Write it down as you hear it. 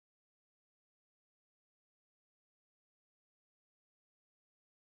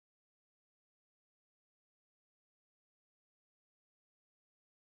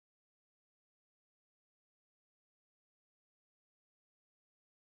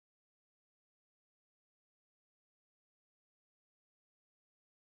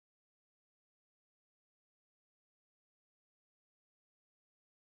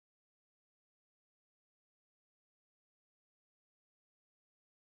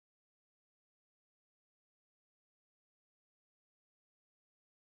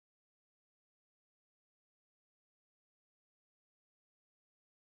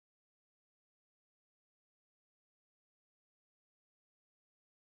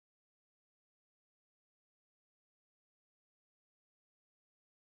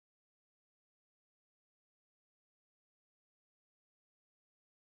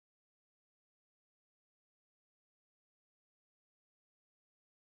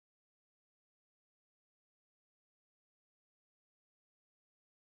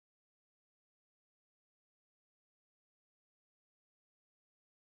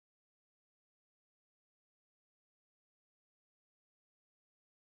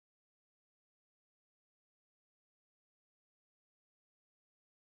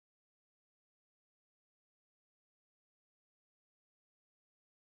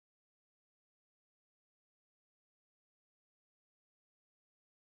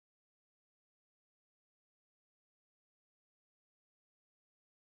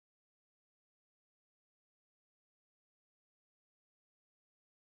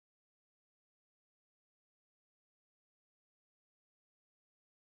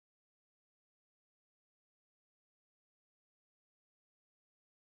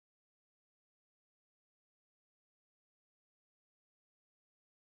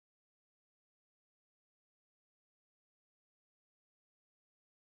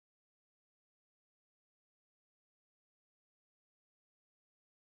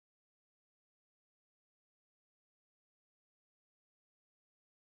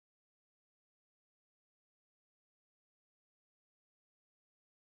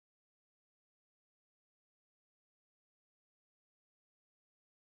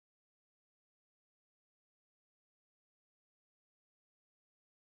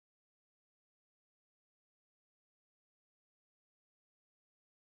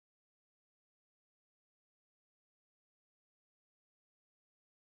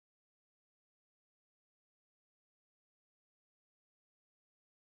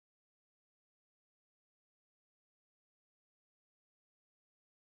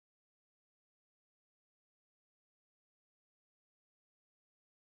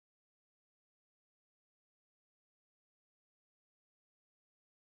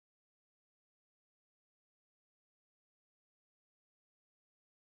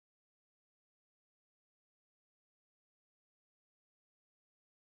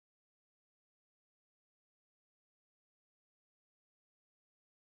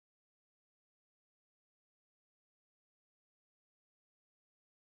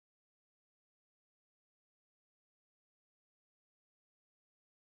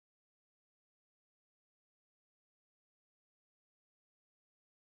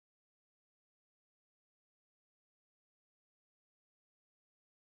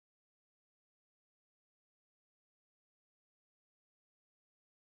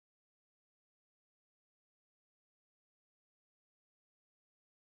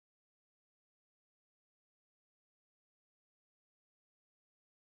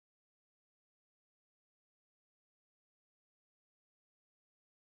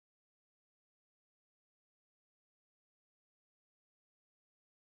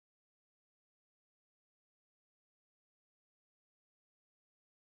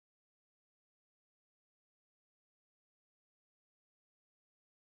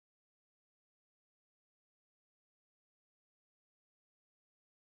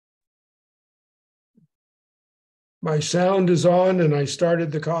My sound is on and I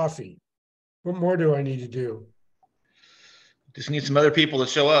started the coffee. What more do I need to do? Just need some other people to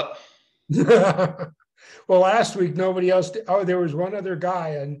show up. Well, last week, nobody else did. Oh, there was one other guy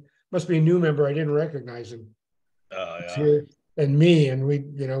and must be a new member. I didn't recognize him. Oh, yeah. Here, and me, and we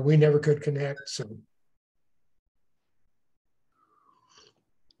never could connect. So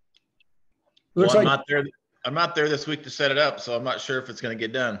looks I'm like not there. I'm not there this week to set it up, so I'm not sure if it's going to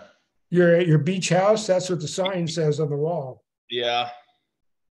get done. you're at your beach house. That's what the sign says on the wall. Yeah.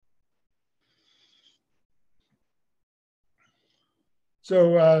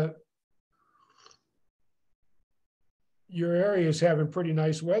 So your area is having pretty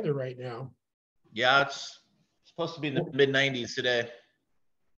nice weather right now. Yeah, it's supposed to be in the mid 90s today.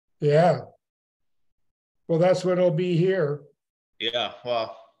 Yeah. Well, that's what it'll be here. Yeah,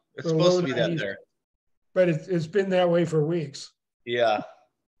 well, it's The supposed low to be that 90s, there. but it's been that way for weeks. Yeah.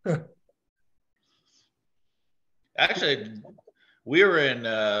 Actually, we were in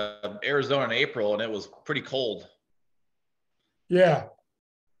Arizona in April, and it was pretty cold. Yeah.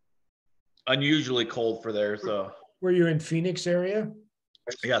 Unusually cold for there. So. Were you in Phoenix area?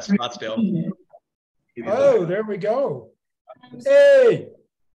 Yeah, Scottsdale. Oh, there we go. Hey.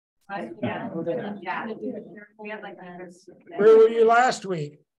 Where were you last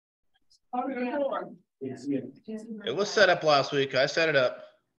week? It was set up last week. I set it up.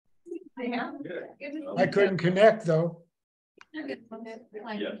 I couldn't connect though. Yeah,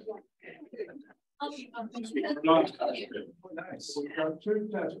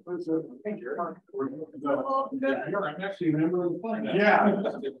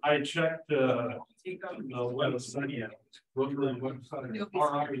 I checked the website.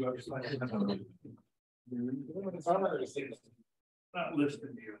 Not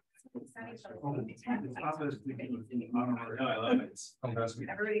listed here.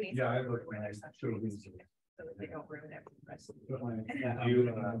 Yeah, I look when I so they don't ruin it. You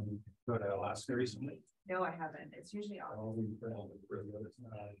go to Alaska recently? No, I haven't. It's usually on.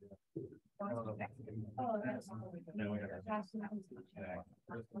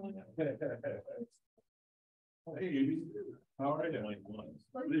 Hey, all right.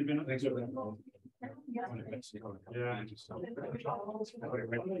 Yeah.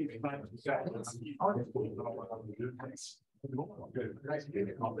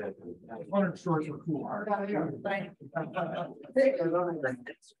 One shorts are cool.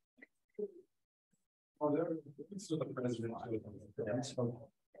 This is the president.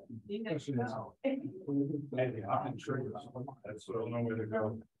 Maybe I'm sure that's so no way to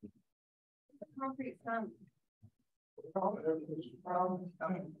go.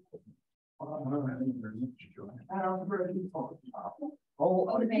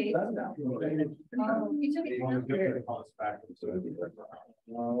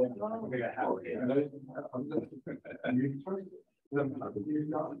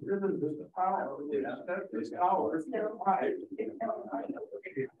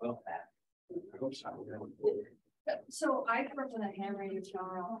 So I grew up with a handwriting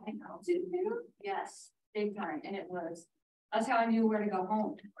genre. Yes, big time, and it was. That's how I knew where to go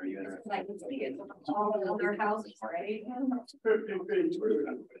home. Like all the other houses, right?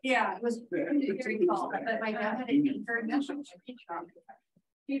 Yeah, it was very tall. But my dad had a very national tree trunk.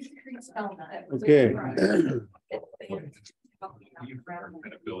 Huge tree stump that was Okay. I'm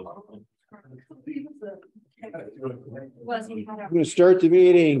going to start the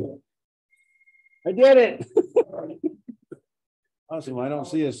meeting. I did it. Awesome. I don't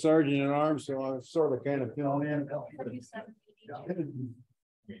see a sergeant in arms, so I'm sort of kind of filling in.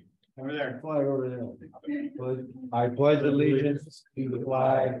 Over there, flag over there. I pledge allegiance to the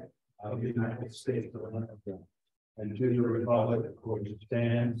flag of the United States of America and to the republic for which it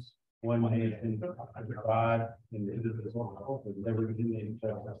stands, one nation, under God, indivisible, with liberty and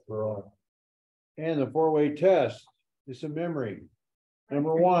justice for all. And the four-way test is a memory.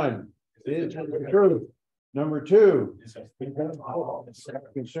 Number one is the truth. Number two,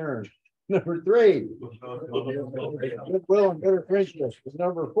 concern. Number three, goodwill and better friendship.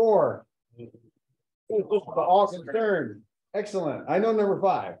 Number four, all concerned. Excellent. I know number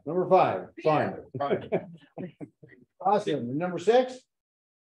five. Number five, fine. Awesome. Number six,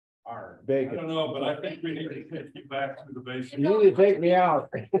 bacon. I don't know, but I think we need to take you back to the basics. You need to take me out.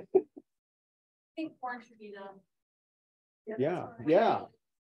 I think corn should be the. Yeah.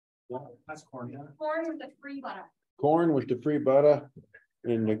 That's corny. Corn with the free butter. Corn with the free butter.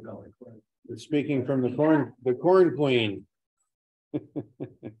 And speaking from the corn queen.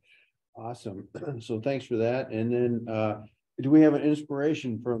 Awesome. So thanks for that. And then do we have an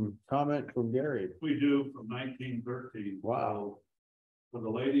inspiration comment from Gary? We do, from 1913. Wow. So for the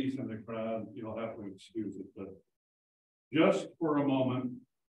ladies in the crowd, you'll have to excuse it, but just for a moment,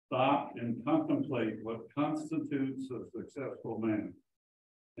 stop and contemplate what constitutes a successful man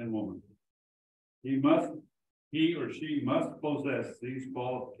and woman. He or she must possess these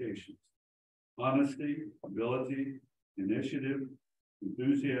qualifications: honesty, ability, initiative,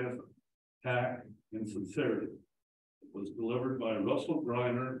 enthusiasm, tact, and sincerity. It was delivered by Russell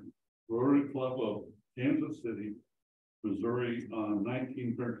Griner, Rotary Club of Kansas City, Missouri, on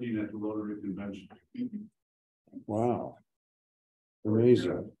 1913 at the Rotary Convention. Wow.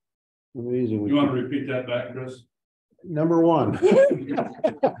 Amazing. Amazing. You want to repeat that back, Chris? Number one. Thank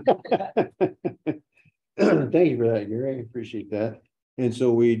you for that, Gary. I appreciate that. And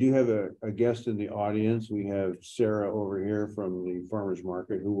so we do have a guest in the audience. We have Sarah over here from the farmers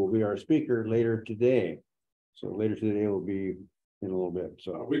market who will be our speaker later today. So later today will be in a little bit. Are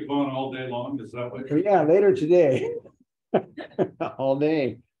So we going all day long? Is that what? yeah, later today. All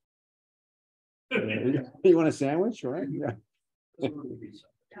day. You want a sandwich, right? Yeah.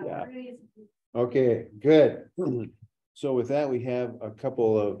 Yeah. Okay, good. So with that, we have a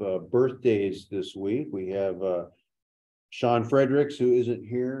couple of birthdays this week. We have Sean Fredericks, who isn't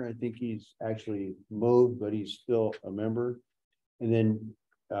here. I think he's actually moved, but he's still a member. And then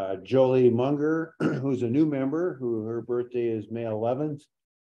Jolie Munger, who's a new member, who her birthday is May 11th.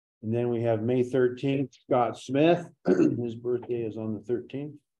 And then we have May 13th, Scott Smith. His birthday is on the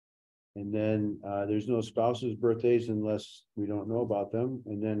 13th. And then there's no spouses' birthdays unless we don't know about them.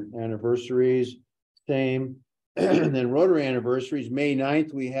 And then anniversaries, same. And then Rotary anniversaries, May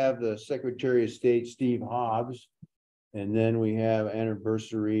 9th, we have the Secretary of State, Steve Hobbs. And then we have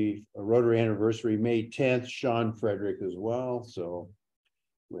anniversary, a Rotary anniversary, May 10th, Sean Frederick as well. So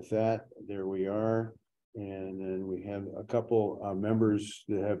with that, there we are. And then we have a couple members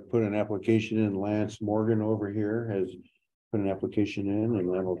that have put an application in. Lance Morgan over here has put an application in, and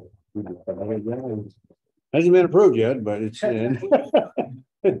that'll hasn't been approved yet, but it's in.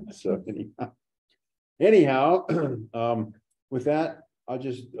 So anyhow, with that, I'll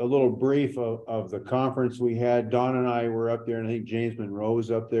just a little brief of the conference we had. Don and I were up there, and I think James Monroe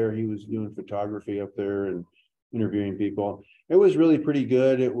was up there. He was doing photography up there and interviewing people. It was really pretty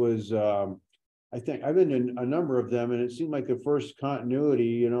good. It was I think I've been to a number of them, and it seemed like the first continuity,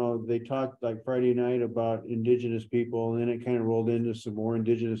 you know, they talked like Friday night about indigenous people, and then it kind of rolled into some more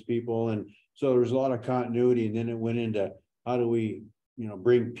indigenous people. And so there was a lot of continuity, and then it went into how do we, you know,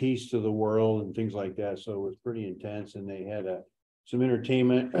 bring peace to the world and things like that. So it was pretty intense, and they had some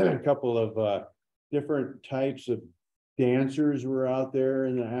entertainment. A couple of different types of dancers were out there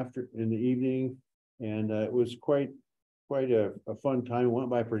in the evening, and it was quite a fun time. It went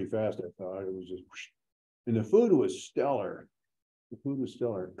by pretty fast. I thought it was just, and the food was stellar. The food was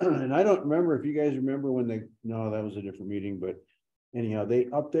stellar. And I don't remember if you guys remember when no, that was a different meeting, but anyhow,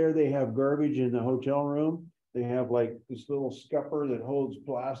 up there, they have garbage in the hotel room. They have like this little scupper that holds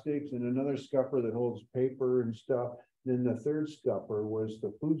plastics and another scupper that holds paper and stuff. Then the third scupper was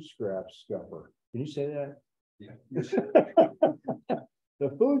the food scraps scupper. Can you say that? Yeah. The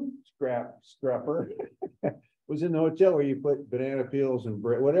food scrapper was in the hotel where you put banana peels and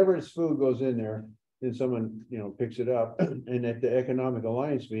bread, whatever is food goes in there, then someone, you know, picks it up. And at the Economic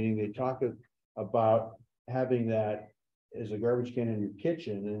Alliance meeting, they talk about having that as a garbage can in your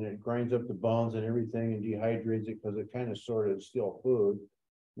kitchen, and it grinds up the bones and everything and dehydrates it because it kind of sort of still food.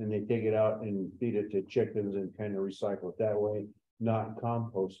 And they take it out and feed it to chickens and kind of recycle it that way, not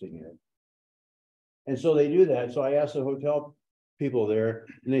composting it. And so they do that. So I asked the hotel people there,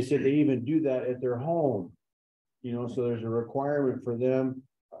 and they said they even do that at their home. You know, so there's a requirement for them.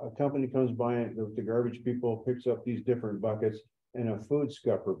 A company comes by, the garbage people picks up these different buckets and a food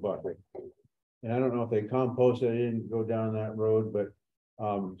scupper bucket. And I don't know if they compost it. I didn't go down that road, but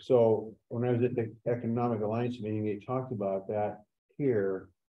so when I was at the Economic Alliance meeting, they talked about that here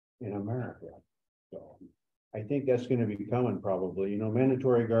in America. So I think that's going to be coming probably, you know,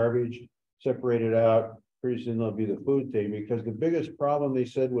 mandatory garbage, separated out. Pretty soon there'll be the food thing, because the biggest problem they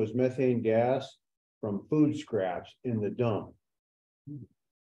said was methane gas from food scraps in the dump.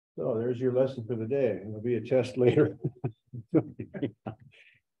 So there's your lesson for the day. It'll be a test later.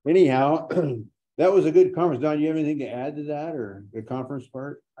 Anyhow, that was a good conference. Don, you have anything to add to that or the conference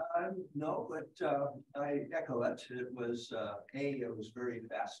part? No, but I echo it. It was it was very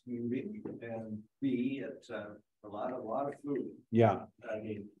fast moving, and B, it's a lot of food. Yeah. I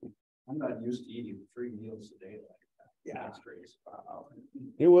mean, I'm not used to eating 3 meals a day like that. Yeah, that's crazy. Wow.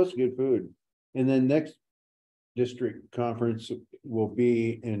 It was good food. And then next district conference will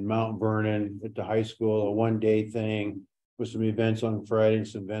be in Mount Vernon at the high school, a one-day thing with some events on Friday and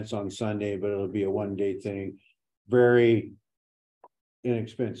some events on Sunday, but it'll be a one-day thing. Very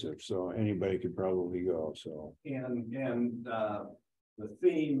inexpensive, so anybody could probably go, so. And the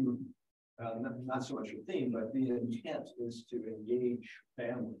theme, not so much a theme, but the intent is to engage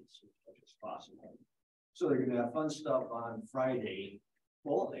families as much as possible. So they're gonna have fun stuff on Friday,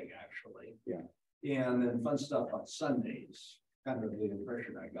 bowling actually. Yeah. And then fun stuff on Sundays, kind of the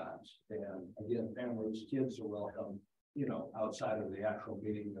impression I got. And again, families, kids are welcome, you know, outside of the actual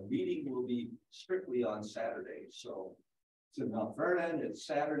meeting. The meeting will be strictly on Saturday, so it's in Mount Vernon, it's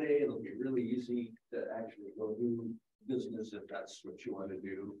Saturday, it'll be really easy to actually go do business if that's what you want to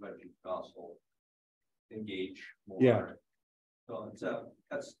do, but you can also engage more. Yeah. So it's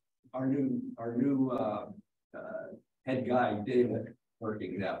that's our new head guy, David,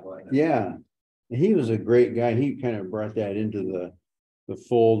 working that one. Yeah, he was a great guy. He kind of brought that into the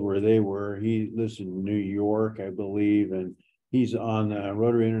fold where they were. He lives in New York, I believe, and he's on the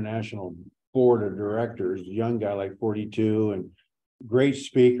Rotary International board of directors, young guy, like 42, and great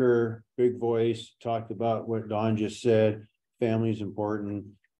speaker, big voice, talked about what Don just said, family's important.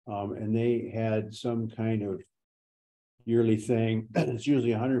 And they had some kind of yearly thing. It's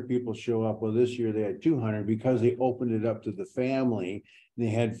usually 100 people show up. Well, this year they had 200 because they opened it up to the family. They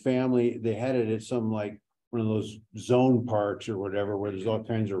had it at some like one of those zone parks or whatever, where there's all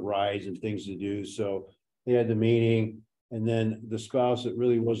kinds of rides and things to do. So they had the meeting, and then the spouse that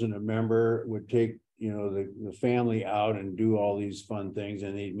really wasn't a member would take, you know, the family out and do all these fun things,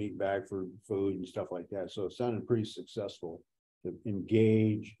 and they'd meet back for food and stuff like that. So it sounded pretty successful to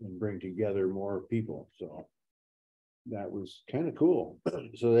engage and bring together more people. So that was kind of cool.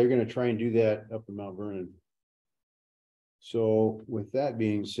 So they're going to try and do that up in Mount Vernon. So with that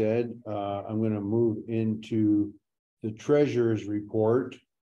being said, I'm going to move into the treasurer's report.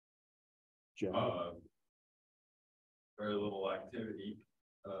 John. Very little activity.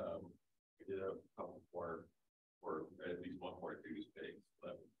 We did a couple more, or at least one more dues paid. So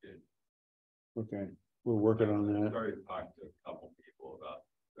that was good. Okay, we're working on I that. started to talk to a couple people about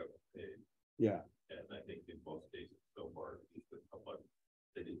what was paid. Yeah. And I think in most cases so far, at least a couple,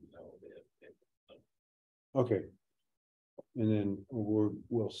 they didn't know they had paid. Okay. And then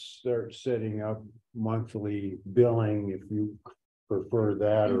we'll start setting up monthly billing if you prefer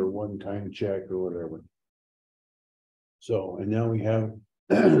that, or one-time check or whatever. So, and now we have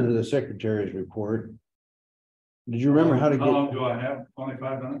the secretary's report. Did you remember how to get? How long do I have?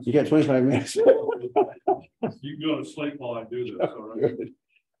 25 minutes? You got 25 minutes. You can go to sleep while I do this, all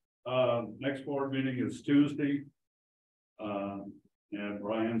right? Next board meeting is Tuesday. At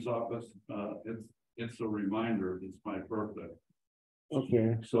Brian's office. It's a reminder, it's my birthday.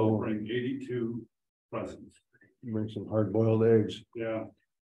 Okay, So so bring 82 presents. bring some hard-boiled eggs. Yeah,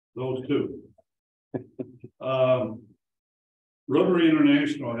 those two. Rotary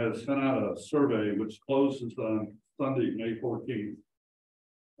International has sent out a survey which closes on Sunday, May 14th.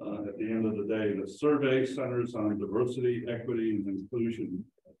 At the end of the day, the survey centers on diversity, equity, and inclusion.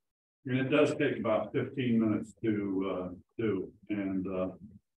 And it does take about 15 minutes to do, and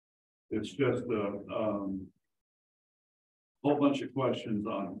it's just a whole bunch of questions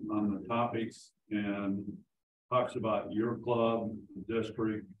on the topics, and talks about your club,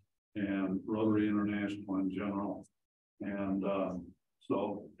 district, and Rotary International in general. And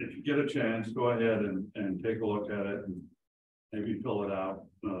so if you get a chance, go ahead and take a look at it and maybe fill it out.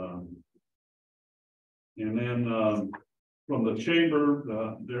 And then from the chamber,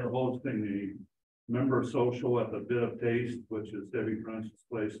 they're hosting the member social at the Bit of Taste, which is Debbie French's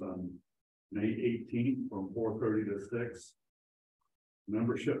place on May 18th from 4:30 to 6.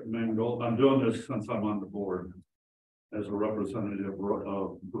 Membership mingle. I'm doing this since I'm on the board as a representative of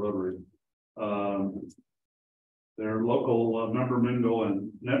Rotary. Their local member mingle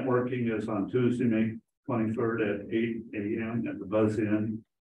and networking is on Tuesday, May 23rd at 8 a.m. at the Buzz Inn.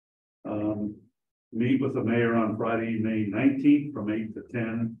 Meet with the mayor on Friday, May 19th from 8 to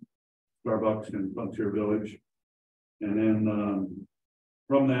 10, Starbucks in Frontier Village. And then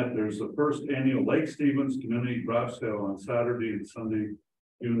from that, there's the first annual Lake Stevens Community Garage Sale on Saturday and Sunday,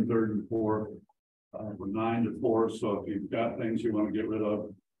 June 3rd and 4th, from 9 to 4. So if you've got things you want to get rid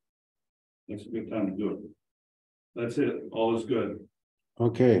of, it's a good time to do it. That's it. All is good.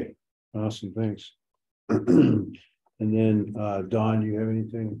 Okay, awesome, thanks. And then Don, do you have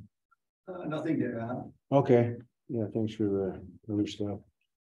anything? Nothing to add. Okay, yeah, thanks for the other stuff.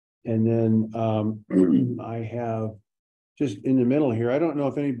 And then I have just in the middle here, I don't know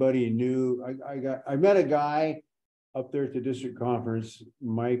if anybody knew, I met a guy up there at the district conference,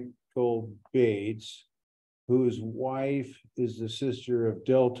 Michael Bates, whose wife is the sister of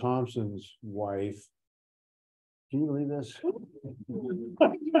Del Thompson's wife. Can you believe this?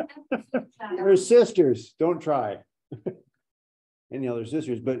 They're sisters, don't try. any other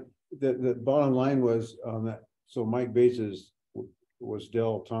sisters, but the bottom line was, that, so Mike Bates was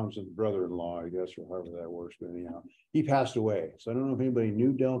Dell Thompson's brother-in-law, I guess, or however that works, but anyhow, he passed away. So I don't know if anybody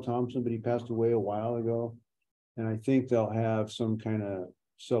knew Dell Thompson, but he passed away a while ago. And I think they'll have some kind of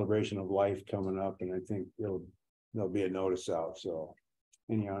celebration of life coming up, and I think there'll be a notice out. So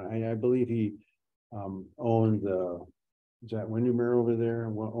anyhow, I believe he owned is that Windermere over there?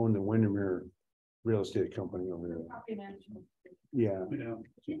 Owned the Windermere real estate company over there. Property management. Yeah. Yeah.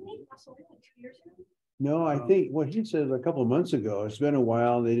 Didn't he pass away like 2 years ago? No, I think what he said a couple of months ago, it's been a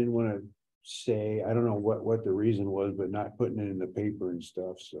while. They didn't want to say, I don't know what the reason was, but not putting it in the paper and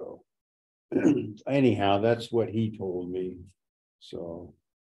stuff. So anyhow, that's what he told me. So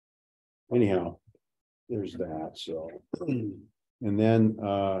anyhow, there's that. So and then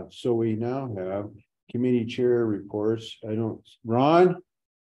so we now have committee chair reports. Ron.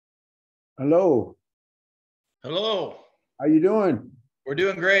 Hello. Hello. How you doing? We're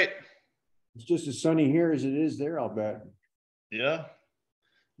doing great. It's just as sunny here as it is there, I'll bet. Yeah.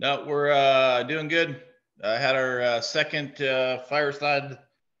 No, we're doing good. I had our second fireside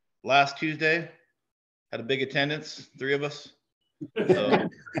last Tuesday. Had a big attendance, 3 of us. So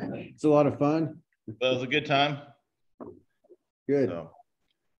It's a lot of fun. it was a good time. Good. So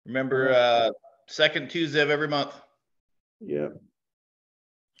remember, second Tuesday of every month. Yeah.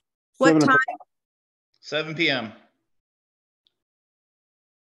 What time? 7 p.m.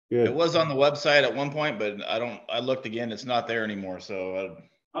 Good. It was on the website at one point, but I looked again, it's not there anymore. So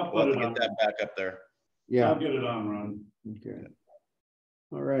I'll we'll put have to it get on. that back up there. Yeah. I'll get it on, Ron. Okay.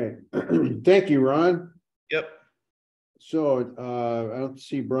 All right. Thank you, Ron. Yep. So I don't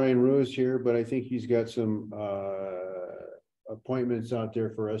see Brian Ruiz here, but I think he's got some appointments out there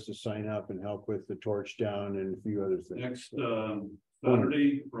for us to sign up and help with the torch down and a few other things. Next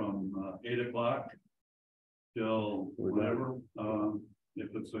Saturday from 8 o'clock till whatever. If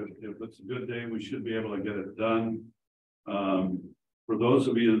it's a good day, we should be able to get it done. For those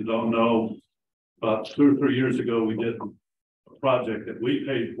of you that don't know, about 2 or 3 years ago, we did a project that we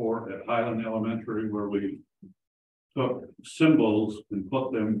paid for at Highland Elementary, where we took symbols and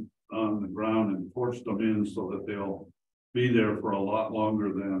put them on the ground and forced them in so that they'll be there for a lot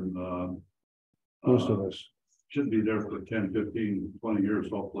longer than Most of us. should be there for 10, 15, 20 years,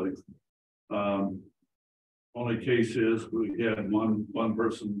 hopefully. Only case is we had one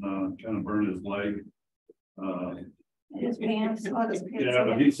person kind of burn his leg. His pants. Yeah,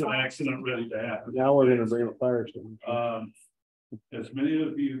 but he's an accident ready to happen. Now we're gonna bring a fire extinguisher. As many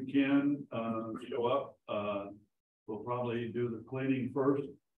of you can show up, we'll probably do the cleaning first,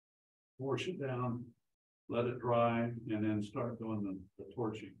 wash it down, let it dry, and then start doing the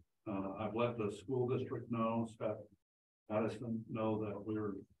torching. I've let the school district know, Scott Addison know that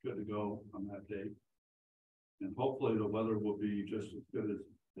we're good to go on that date. And hopefully the weather will be just as good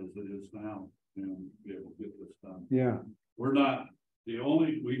as it is now and be able to get this done. Yeah.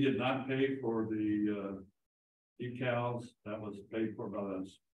 We did not pay for the decals. That was paid for by the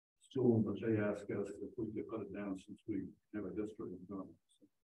school, but they asked us if we could put it down since we have a district.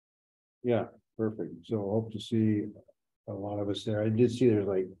 Yeah, perfect. So hope to see a lot of us there. I did see there's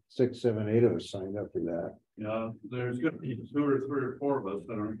like 6, 7, 8 of us signed up for that. Yeah, there's gonna be 2 or 3 or 4 of us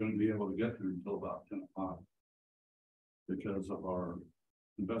that aren't gonna be able to get there until about 10 o'clock. Because of our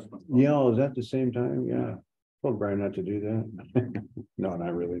investment. Yeah, is that the same time? Yeah. Told Brian not to do that. No,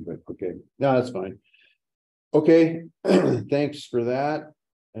 not really, but okay. No, that's fine. Okay, thanks for that.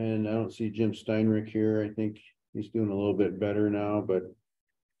 And I don't see Jim Steinrich here. I think he's doing a little bit better now, but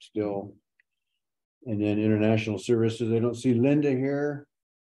still. And then international services, I don't see Linda here.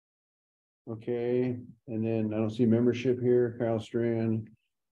 Okay, and then I don't see membership here, Kyle Strand.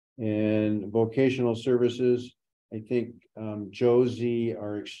 And vocational services, I think Josie,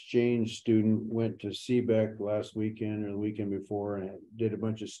 our exchange student, went to CBEC last weekend or the weekend before and did a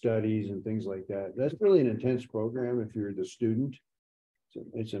bunch of studies and things like that. That's really an intense program if you're the student. So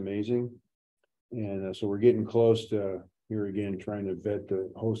it's amazing. And so we're getting close to here again, trying to vet the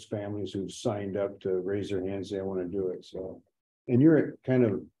host families who've signed up to raise their hands, they want to do it. So, and you're kind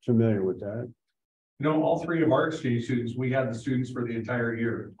of familiar with that. You know, all 3 of our exchange students, we had the students for the entire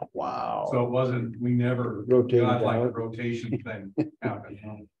year. Wow. So it wasn't, we never Rotated got like a out. rotation thing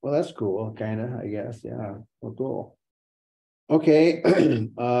happen. Well, that's cool, kind of, I guess. Yeah, well, cool. Okay,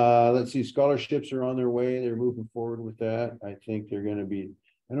 let's see, scholarships are on their way. They're moving forward with that. I think they're going to be,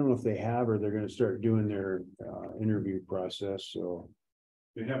 I don't know if they have, or they're going to start doing their interview process. So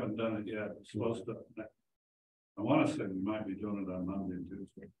We haven't done it yet. It's supposed to. I want to say we might be doing it on Monday and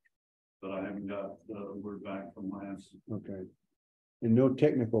Tuesday, but I haven't got the word back from Lance. okay. And no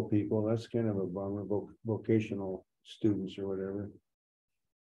technical people, that's kind of a bummer, vocational students or whatever.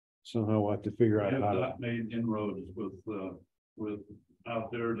 Somehow we'll have to figure out We have how to. not made inroads with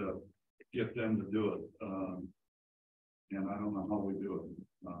out there to get them to do it. And I don't know how we do it.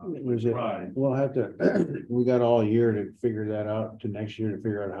 Was it- Right. We'll have to, we got all year to figure that out, to next year to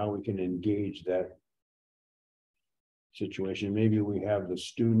figure out how we can engage that situation. Maybe we have the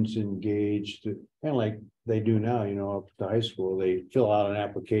students engaged, kind of like they do now, you know, up at the high school, they fill out an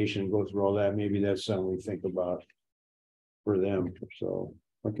application, go through all that. Maybe that's something we think about for them. So,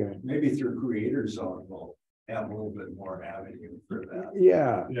 okay. Maybe through Creator Zone, we'll have a little bit more avenue for that.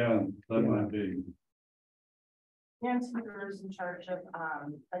 Yeah, Yeah, that might be. Nancy is in charge of,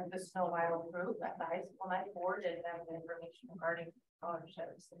 like the snow mile group at the high school, and I forwarded them the information regarding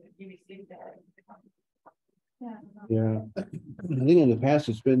scholarships, and you received that. Yeah. yeah. I think in the past,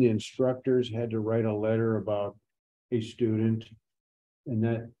 it's been the instructors had to write a letter about a student. And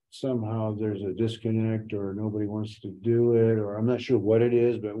that somehow there's a disconnect or nobody wants to do it, or I'm not sure what it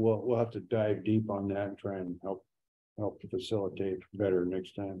is, but we'll have to dive deep on that and try and help facilitate better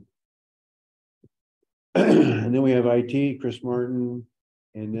next time. And then we have IT, Chris Martin,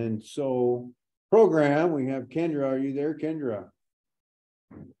 and then program, we have Kendra. Are you there, Kendra?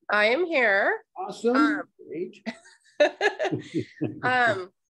 I am here. Awesome. Great.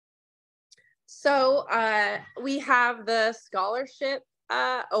 So we have the scholarship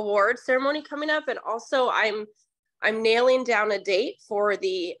award ceremony coming up, and also I'm nailing down a date for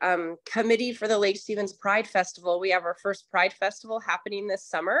the committee for the Lake Stevens Pride Festival. We have our first Pride Festival happening this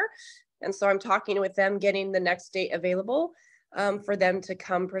summer, and so I'm talking with them, getting the next date available for them to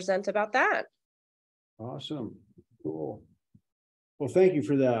come present about that. Awesome. Cool. Well, thank you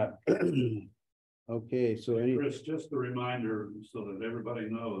for that. Okay, so Chris, just a reminder so that everybody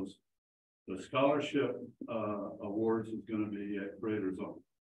knows, the scholarship awards is going to be at Creator Zone.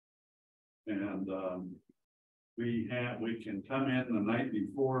 And we can come in the night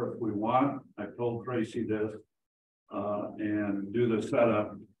before if we want. I told Tracy this, and do the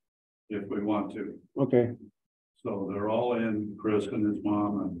setup if we want to. Okay, So they're all in, Chris and his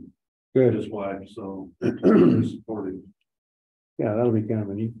mom and good. his wife, so they're supportive. Yeah, that'll be kind of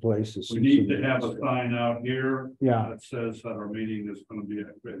a neat place to see. We need to some- have a sign out here. Yeah. That says that our meeting is going to be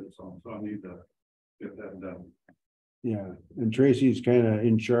at Creator Zone, so I need to get that done. Yeah, and Tracy's kind of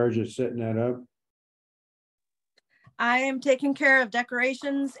in charge of setting that up. I am taking care of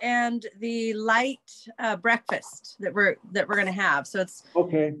decorations and the light breakfast that we're going to have. So it's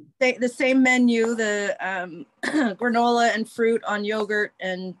Okay, the same menu, the granola and fruit on yogurt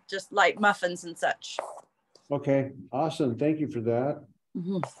and just light muffins and such. okay, awesome. Thank you for that.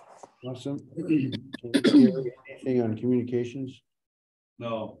 Mhm. Awesome. Anything on communications?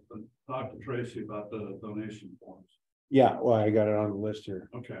 No, but talk to Tracy about the donation forms. Yeah, well, I got it on the list here.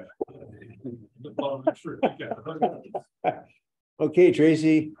 Okay. Well, I'm sure you got it. Okay,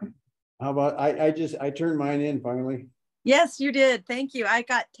 Tracy, how about, I turned mine in finally. Yes, you did. Thank you. I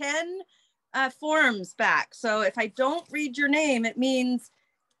got 10 forms back. So if I don't read your name, it means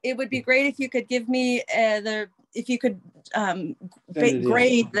it would be great if you could give me if you could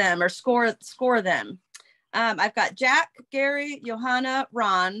grade them or score them. I've got Jack, Gary, Johanna,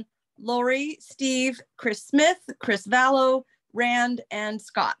 Ron, Lori, Steve, Chris Smith, Chris Vallow, Rand, and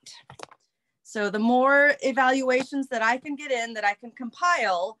Scott. So the more evaluations that I can get in, that I can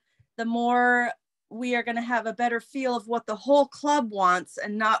compile, the more we are going to have a better feel of what the whole club wants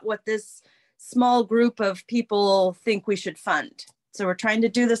and not what this small group of people think we should fund. So we're trying to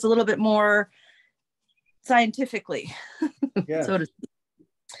do this a little bit more scientifically. Yeah.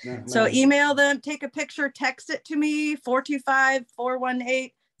 So email them, take a picture, text it to me,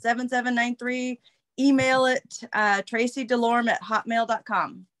 425-418-7793. Email it,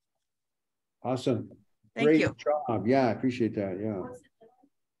 tracydelorme@hotmail.com. Awesome. Thank Great you. job. Yeah, I appreciate that. Yeah.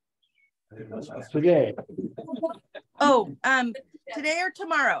 Today. Oh, today or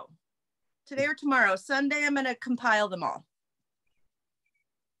tomorrow. Today or tomorrow. Sunday, I'm going to compile them all.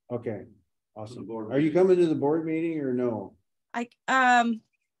 Okay. Awesome. Are you coming to the board meeting or no?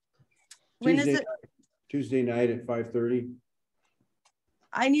 When is it? Tuesday night at 5:30.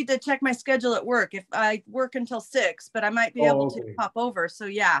 I need to check my schedule at work. If I work until 6, but I might be able to pop over. So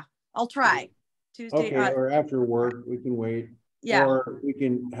yeah, I'll try. Tuesday. Okay, or after work, we can wait. Yeah. Or we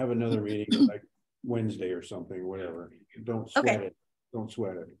can have another meeting like Wednesday or something, whatever. Don't sweat it. Don't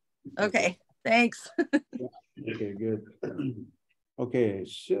sweat it. Okay, thanks. Okay, good. Okay,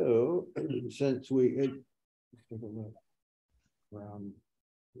 so since we take a look around.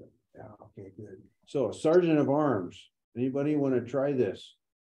 Yeah, okay, good. So Sergeant of Arms, anybody want to try this?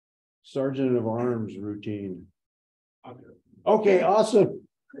 Sergeant of Arms routine. Okay, awesome.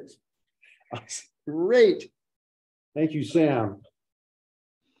 Great. Thank you, Sam.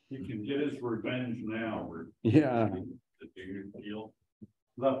 He can get his revenge now. Yeah. The bigger deal.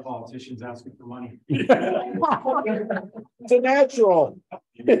 Love politicians asking for money. It's a natural.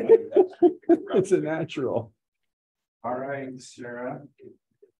 It's a natural. All right, Sarah.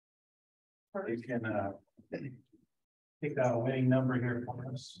 You can pick out a winning number here for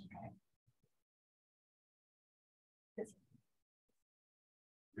us.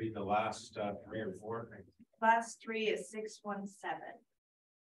 Read the last 3 or 4. Last 3 is 617.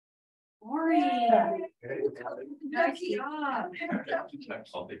 Maureen. Nice job.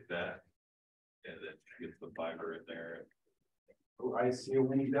 I'll take that. And then get the fiber in there. Oh, I see a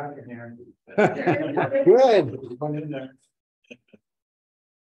winning duck in here. Good. One in there.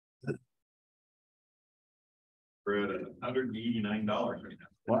 We're at $189 right now.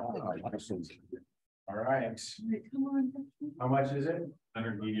 Wow. Awesome. All right. Come on. How much is it?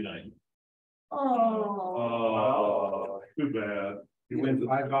 189. Oh. Oh, too bad. You win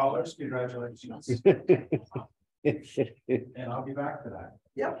 $5. Congratulations. And I'll be back for that.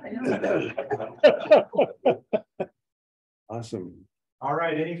 Yep, I know. Awesome. All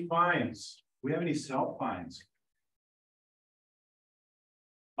right, any fines? Do we have any self fines?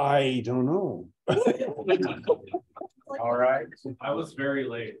 I don't know. All right, I was very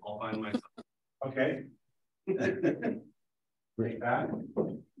late. I'll find myself. okay. Great, that.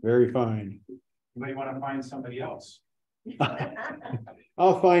 Very fine. You may want to find somebody else.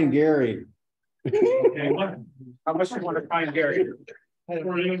 I'll find Gary. Okay, how much you want to find Gary?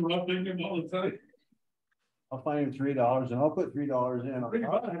 We're interrupting him all the time. I'll find him $3 and I'll put $3 in.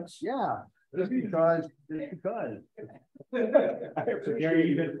 Yeah, just because. So Gary,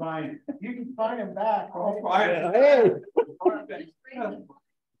 you can find him back.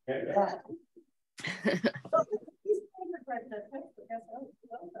 Hey.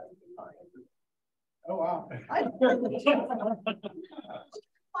 Oh, wow.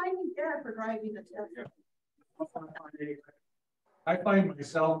 Finding Dad for driving the test. I find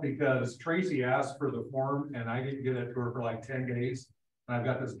myself because Tracy asked for the form and I didn't get it to her for like 10 days. And I've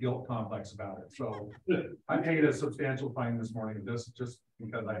got this guilt complex about it. So I paid a substantial fine this morning, just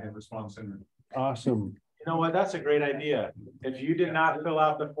because I had response sooner. Awesome. You know what? That's a great idea. If you did not fill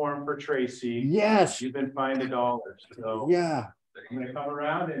out the form for Tracy, Yes. you've been fined $1. So Yeah. I'm gonna come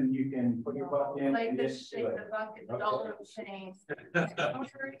around and you can put your butt in. Like and this just shake do the bucket, the dollar change.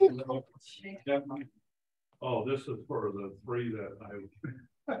 Oh, this is for the 3 that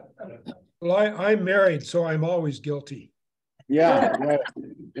I. Well, I'm married, so I'm always guilty. Yeah. Right.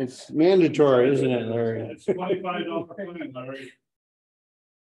 It's mandatory, isn't it, Larry? It's $25 fine, Larry.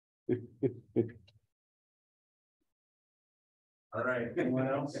 All right, anyone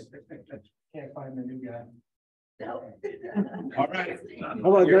else? Can't find the new guy. No. All right. How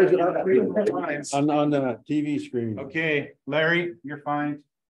about those on the TV screen? Okay, Larry, you're fine.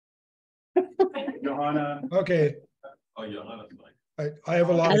 Johanna. Okay, Oh, Johanna's like. I have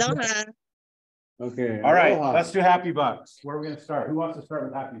a lot. Okay. All right, Aloha. let's do Happy Bucks. Where are we gonna start? Who wants to start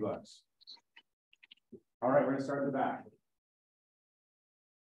with Happy Bucks? All right, we're gonna start in the back.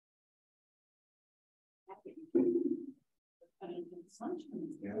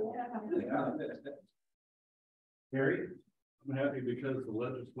 Gary? I'm happy because the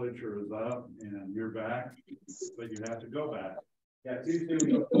legislature is out and you're back, but you have to go back. Yeah, Tuesday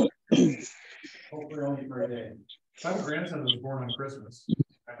we go. Hopefully only for a day. My grandson was born on Christmas.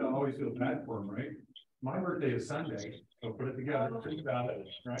 I always feel bad for him, right? My birthday is Sunday, so put it together, think about it,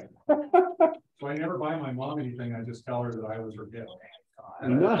 right? So I never buy my mom anything, I just tell her that I was her gift.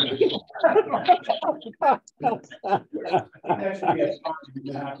 I'm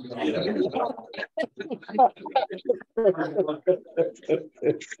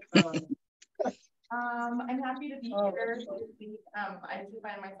happy to be here. I did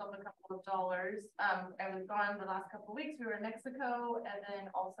find myself a couple of dollars. I was gone the last couple of weeks. We were in Mexico and then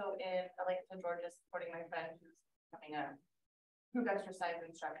also in Atlanta, Georgia, supporting my friend who's becoming a group exercise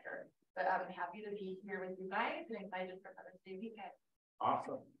instructor. But I'm happy to be here with you guys and excited for Mother's Day weekend.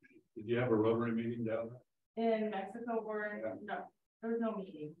 Awesome. Did you have a Rotary meeting down there? In Mexico, no, there's no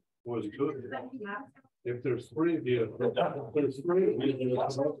meeting. Was it good? If there's 3 of you, there's 3 of you.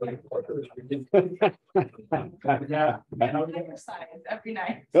 Yeah. Exercise every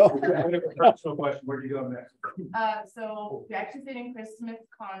night. Personal question, where do you go next? So we actually stayed in Chris Smith's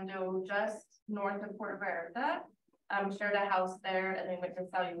condo just north of Puerto Vallarta. Shared a house there and then went to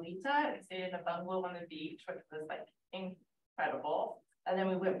Sayulita and stayed in a bungalow on the beach, which was like incredible. And then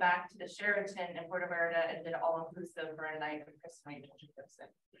we went back to the Sheraton in Puerto Vallarta and did all inclusive for a night with Chris and Gibson.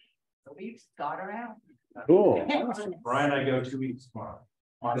 So we just got around. Cool. Brian, I go 2 weeks tomorrow.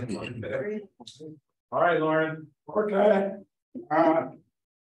 All right, Lauren. Okay.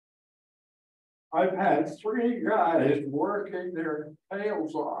 I've had 3 guys working their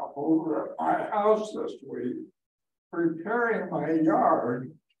tails off over at my house this week, preparing my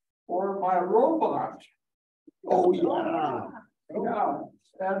yard for my robot. Oh, yeah.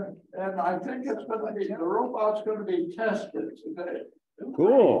 Yeah, and I think it's gonna be, the robot's gonna be tested today.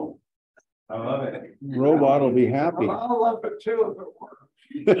 Cool. I love it. Robot will be happy. Well, I'll love it too if it works.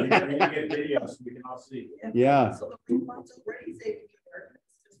 We can get videos so we can all see. Yeah. So the robots already saving her,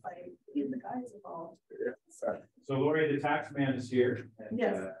 it's just by getting the guys involved. So Lori, the tax man is here. And,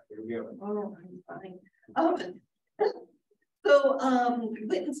 Yes. Here we go. Oh, I'm fine.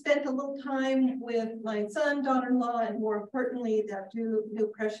 Went and spent a little time with my son, daughter-in-law, and more importantly, that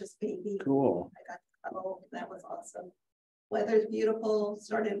new precious baby. Cool. I got to cuddle. That was awesome. Weather's beautiful,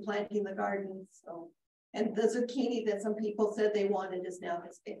 started planting the garden, so. And the zucchini that some people said they wanted is now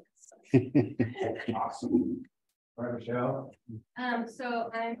this big. So. Awesome. All right, Michelle. So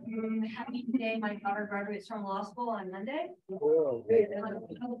I'm happy today. My daughter graduates from law school on Monday. Cool.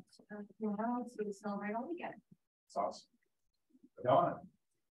 Tomorrow, so we celebrate all weekend. That's awesome. Dawn.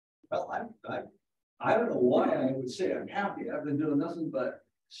 Well, I don't know why I would say I'm happy. I've been doing nothing but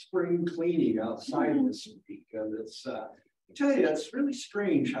spring cleaning outside this week. And it's, I tell you, it's really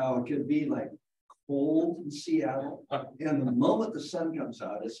strange how it can be like cold in Seattle. And the moment the sun comes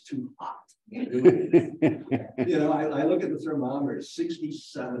out, it's too hot. You know, I look at the thermometer, it's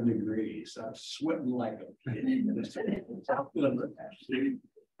 67 degrees. I'm sweating like a pig.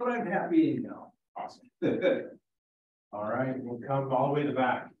 But I'm happy anyhow. Awesome. All right, we'll come all the way to the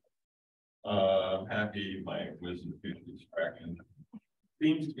back. I'm happy my wisdom tooth extraction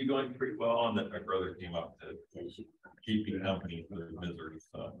seems to be going pretty well, and that my brother came up to keeping company for misery.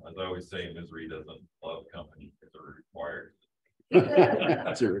 So as I always say, misery doesn't love company, it's required.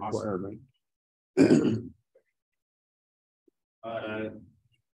 That's a requirement.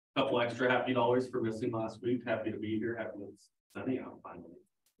 Couple extra happy dollars for missing last week. Happy to be here. Happy it's sunny out finally.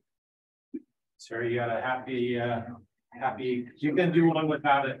 Sir, you got a happy, you can do one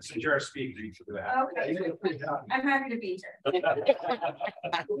without it, since you're a speaker. You should do that. Okay, I'm happy to be here.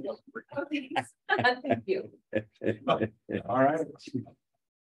 Thank you. All right.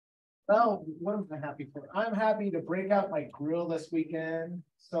 Well, what am I happy for? I'm happy to break out my grill this weekend,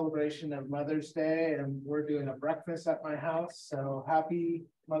 celebration of Mother's Day, and we're doing a breakfast at my house. So happy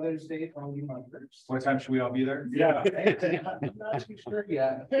Mother's Day to all you mothers. What time should we all be there? Yeah. I'm not too sure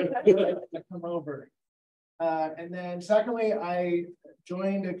yet. Come over. And then secondly, I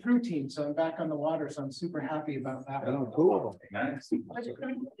joined a crew team, so I'm back on the water, so I'm super happy about that. Oh, cool. Nice. Which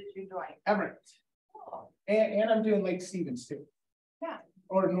group did you join? Everett. And I'm doing Lake Stevens too. Yeah.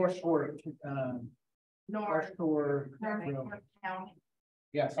 Or North Shore. North Shore. County.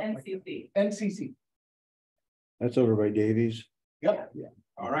 Yes. Yeah, NCC. NCC. That's over by Davies. Yep. Yeah.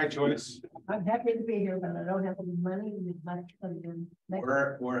 All right, Joyce. I'm happy to be here, but I don't have any money.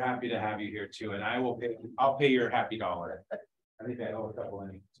 We're happy to have you here too, and I'll pay your happy dollar. I think I owe a couple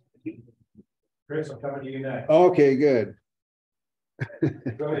any. Chris, I'm coming to you next. Okay, good.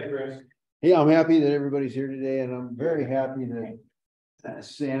 Go ahead, Chris. Yeah, I'm happy that everybody's here today, and I'm very happy that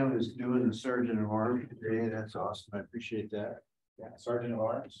Sam is doing the Sergeant of Arms today. That's awesome. I appreciate that. Yeah, Sergeant of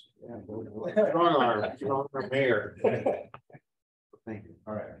Arms. Yeah, Strong arm, strong mayor. thank you.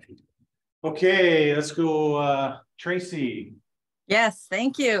 All right. Okay, let's go, Tracy. Yes,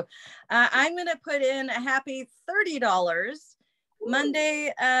 thank you. I'm going to put in a happy $30.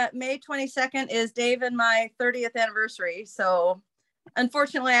 Monday, May 22nd is Dave and my 30th anniversary. So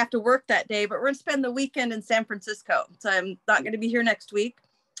unfortunately, I have to work that day, but we're going to spend the weekend in San Francisco. So I'm not going to be here next week.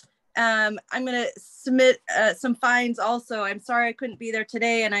 I'm going to submit some fines also. I'm sorry I couldn't be there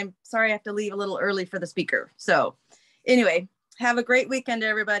today, and I'm sorry I have to leave a little early for the speaker. So anyway, have a great weekend,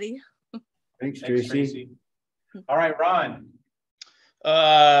 everybody. Thanks, Tracy. All right, Ron.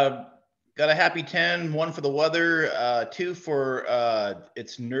 Got a happy 10, one for the weather, 2 for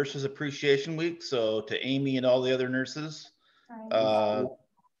it's Nurses Appreciation Week. So to Amy and all the other nurses, the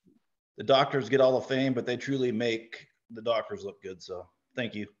doctors get all the fame, but they truly make the doctors look good. So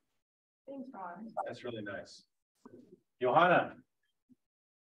thank you. Thanks, Ron. That's really nice. Johanna.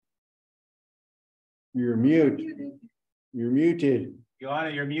 You're mute. You're muted.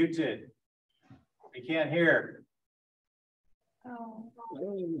 Johanna, you're muted. We can't hear. Oh.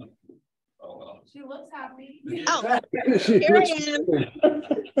 Oh, well. She looks happy. Oh, here I am.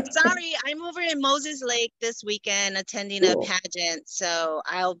 Sorry, I'm over in Moses Lake this weekend attending a pageant, so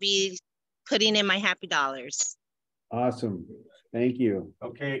I'll be putting in my happy dollars. Awesome. Thank you.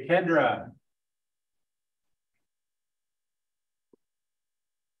 Okay, Kendra.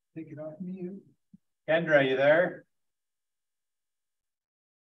 Take it off mute. Kendra, you there?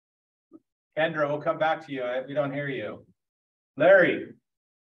 Kendra, we'll come back to you. We don't hear you. Larry.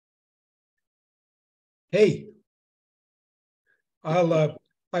 Hey.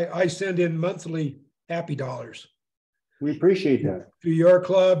 I send in monthly happy dollars. We appreciate that. To your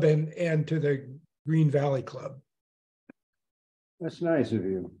club and to the Green Valley Club. That's nice of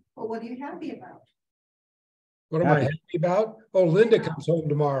you. Well, what are you happy about? What am I happy about? Oh, Linda comes home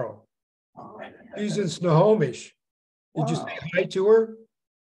tomorrow. She's in Snohomish. Did you say hi to her?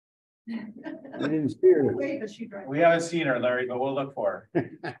 I didn't see her. We haven't seen her, Larry, but we'll look for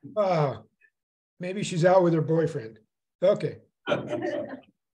her. Maybe she's out with her boyfriend. Okay.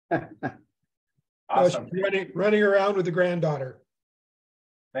 Awesome. She's running around with the granddaughter.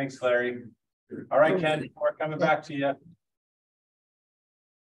 Thanks, Larry. All right, Ken, we're coming back to you.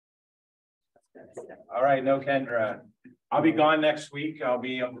 All right, no Kendra. I'll be gone next week. I'll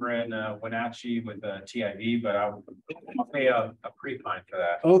be over in Wenatchee with TIV, but I'll pay a pre-fine for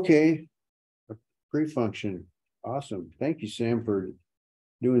that. Okay. A pre-function. Awesome. Thank you, Sam, for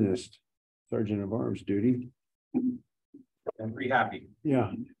doing this Sergeant of Arms duty. I'm pretty happy.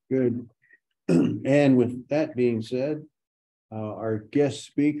 Yeah, good. And with that being said, our guest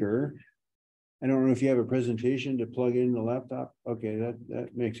speaker, I don't know if you have a presentation to plug in the laptop. Okay, that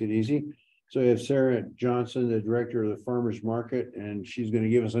makes it easy. So we have Sarah Johnson, the director of the Farmers Market, and she's going to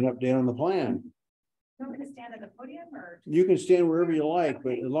give us an update on the plan. You want me to stand at the podium or? You can stand wherever you like,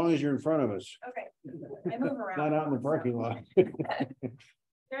 but as long as you're in front of us. Okay, I move around. Not out in the parking lot.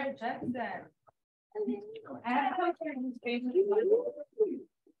 Sarah Jackson. I have a picture in space. If you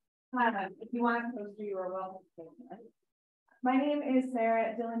want to post, you are welcome. My name is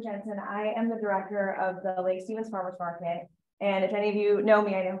Sarah Dillon Jensen. I am the director of the Lake Stevens Farmers Market. And if any of you know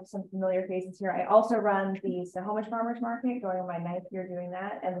me, I know some familiar faces here. I also run the Snohomish Farmers Market, going on my 9th year doing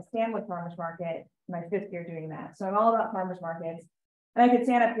that, and the Stanwood Farmers Market, my 5th year doing that. So I'm all about farmers markets. And I could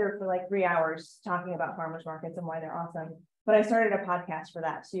stand up here for like 3 hours talking about farmers markets and why they're awesome. But I started a podcast for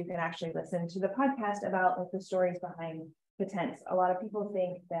that. So you can actually listen to the podcast about like the stories behind the tents. A lot of people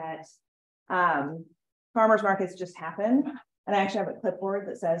think that farmers markets just happen. And I actually have a clipboard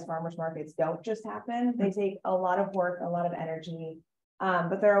that says farmers markets don't just happen. They take a lot of work, a lot of energy,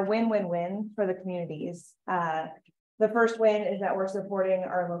 but they're a win-win-win for the communities. The first win is that we're supporting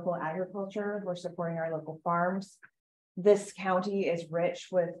our local agriculture. We're supporting our local farms. This county is rich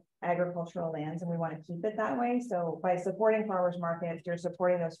with agricultural lands and we want to keep it that way. So by supporting farmers markets, you're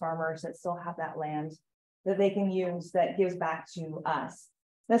supporting those farmers that still have that land that they can use that gives back to us.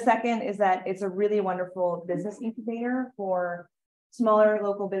 The second is that it's a really wonderful business incubator for smaller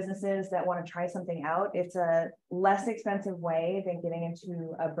local businesses that want to try something out. It's a less expensive way than getting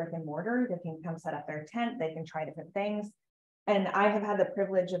into a brick and mortar. They can come set up their tent, they can try different things. And I have had the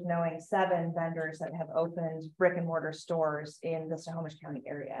privilege of knowing 7 vendors that have opened brick and mortar stores in the Snohomish County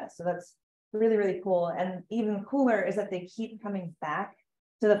area. So that's really, really cool. And even cooler is that they keep coming back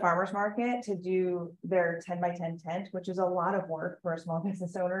to the farmers market to do their 10 by 10 tent, which is a lot of work for a small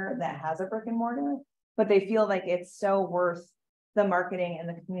business owner that has a brick and mortar, but they feel like it's so worth the marketing and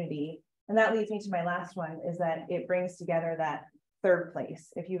the community. And that leads me to my last one, is that it brings together that third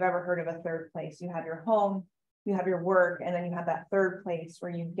place. If you've ever heard of a third place, you have your home, you have your work, and then you have that third place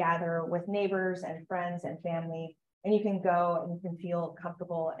where you gather with neighbors and friends and family, and you can go and you can feel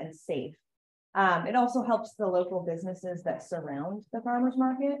comfortable and safe. It also helps the local businesses that surround the farmers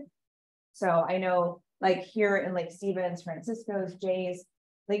market. So I know like here in Lake Stevens, Francisco's, Jay's,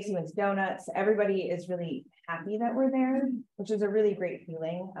 Lake Stevens Donuts, everybody is really happy that we're there, which is a really great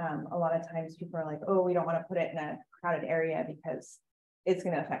feeling. A lot of times people are like, oh, we don't want to put it in a crowded area because it's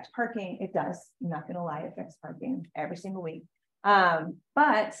going to affect parking. It does. I'm not going to lie, it affects parking every single week.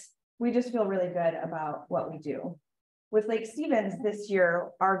 But we just feel really good about what we do. With Lake Stevens this year,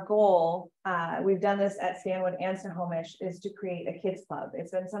 our goal, we've done this at Stanwood and Snohomish, is to create a kids club.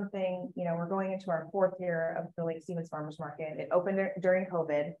 It's been something, you know, we're going into our 4th year of the Lake Stevens Farmers Market. It opened during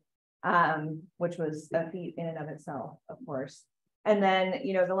COVID, which was a feat in and of itself, of course. And then,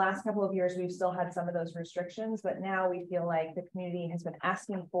 you know, the last couple of years, we've still had some of those restrictions, but now we feel like the community has been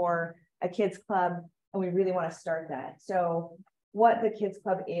asking for a kids club and we really want to start that. So what the kids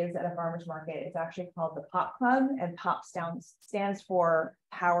club is at a farmer's market, it's actually called the POP Club, and POP stands for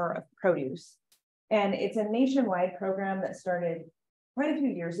Power of Produce. And it's a nationwide program that started quite a few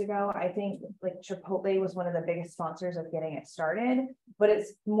years ago. I think like Chipotle was one of the biggest sponsors of getting it started, but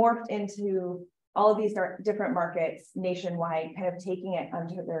it's morphed into all of these different markets nationwide, kind of taking it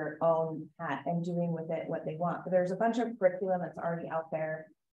under their own hat and doing with it what they want. But there's a bunch of curriculum that's already out there.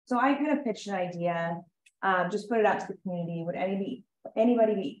 So I kind of pitched an idea, just put it out to the community. Would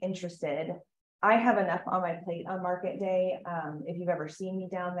anybody be interested I have enough on my plate on market day. If you've ever seen me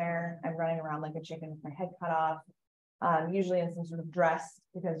down there, I'm running around like a chicken with my head cut off. Usually in some sort of dress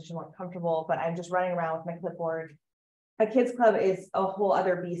because it's more comfortable, but I'm just running around with my clipboard. A kids club is a whole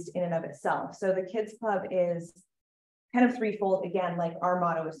other beast in and of itself. So the kids club is kind of threefold. Again, like our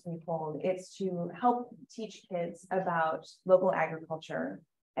motto is threefold. It's to help teach kids about local agriculture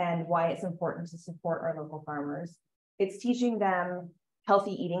and why it's important to support our local farmers. It's teaching them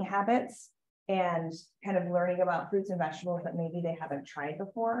healthy eating habits and kind of learning about fruits and vegetables that maybe they haven't tried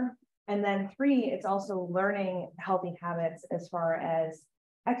before. And then 3, it's also learning healthy habits as far as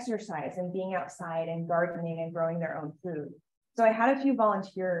exercise and being outside and gardening and growing their own food. So I had a few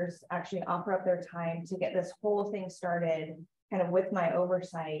volunteers actually offer up their time to get this whole thing started kind of with my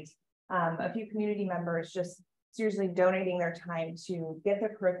oversight. A few community members just seriously donating their time to get the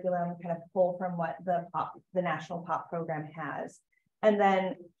curriculum kind of pull from what the National POP program has, and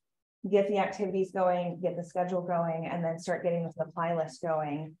then get the activities going, get the schedule going, and then start getting the supply list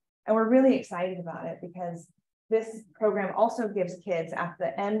going. And we're really excited about it because this program also gives kids at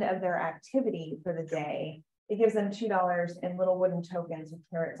the end of their activity for the day, it gives them $2 in little wooden tokens with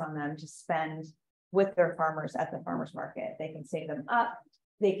carrots on them to spend with their farmers at the farmers market. They can save them up,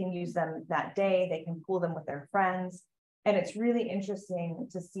 they can use them that day, they can pool them with their friends. And it's really interesting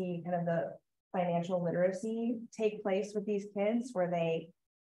to see kind of the financial literacy take place with these kids where they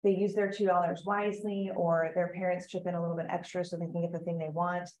use their $2 wisely, or their parents chip in a little bit extra so they can get the thing they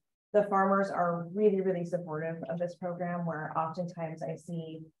want. The farmers are really, really supportive of this program, where oftentimes I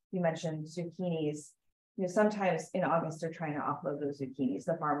see, you mentioned zucchinis, you know, sometimes in August they're trying to offload those zucchinis,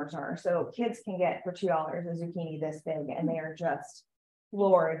 the farmers are. So kids can get for $2 a zucchini this big, and they are just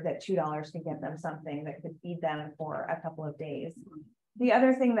floored that $2 can get them something that could feed them for a couple of days. The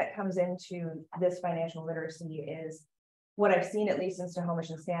other thing that comes into this financial literacy is what I've seen, at least in Snohomish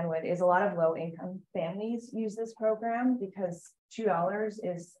and Stanwood, is a lot of low income families use this program because $2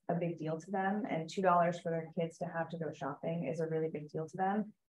 is a big deal to them, and $2 for their kids to have to go shopping is a really big deal to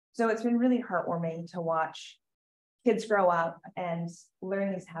them. So it's been really heartwarming to watch kids grow up and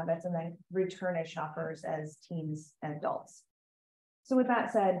learn these habits and then return as shoppers as teens and adults. So with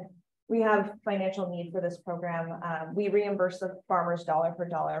that said, we have financial need for this program. We reimburse the farmers dollar for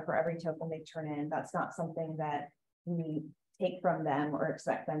dollar for every token they turn in. That's not something that we take from them or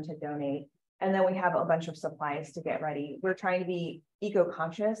expect them to donate. And then we have a bunch of supplies to get ready. We're trying to be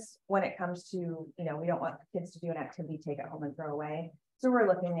eco-conscious when it comes to, you know, we don't want kids to do an activity, take it home and throw away. So we're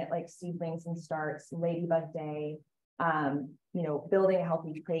looking at like seedlings and starts, Ladybug Day, you know, building a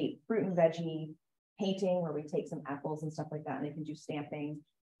healthy plate, fruit and veggie, painting where we take some apples and stuff like that and they can do stamping.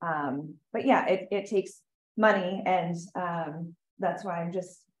 But yeah, it takes money, and that's why I'm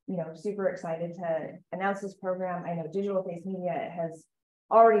just, you know, super excited to announce this program. I know Digital Face Media has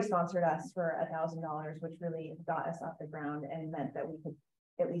already sponsored us for $1,000, which really got us off the ground and meant that we could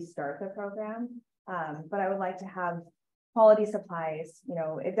at least start the program. But I would like to have quality supplies. You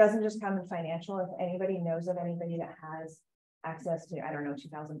know, it doesn't just come in financial. If anybody knows of anybody that has access to, I don't know,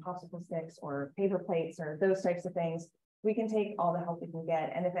 2,000 popsicle sticks or paper plates or those types of things, we can take all the help we can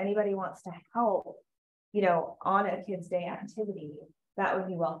get. And if anybody wants to help, you know, on a Kids Day activity, that would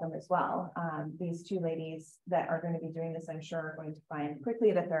be welcome as well. These two ladies that are going to be doing this, I'm sure, are going to find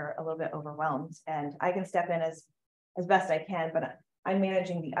quickly that they're a little bit overwhelmed, and I can step in as best I can, but I'm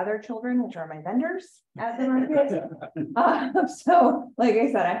managing the other children, which are my vendors at the market. So like I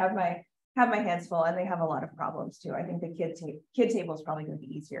said, I have my hands full, and they have a lot of problems too. I think the kid table is probably going to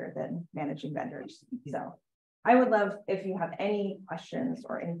be easier than managing vendors. So I would love if you have any questions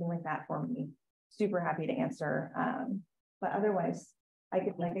or anything like that for me. Super happy to answer. But otherwise, I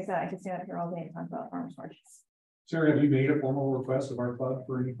could, like I said, I could stand up here all day and talk about farmers markets. Sarah, have you made a formal request of our club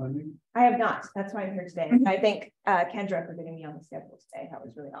for any funding? I have not. That's why I'm here today. I thank Kendra for getting me on the schedule today. That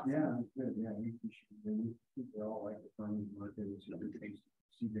was really awesome. Yeah, good. Yeah, we all like the farmers market. It's great to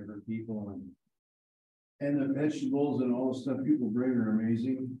see different people, and the vegetables and all the stuff people bring are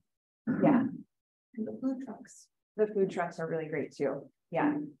amazing. Yeah, and the food trucks. The food trucks are really great too.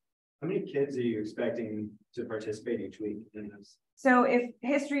 Yeah. How many kids are you expecting to participate each week in this? So if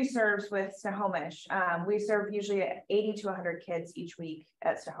history serves with Snohomish, we serve usually 80 to 100 kids each week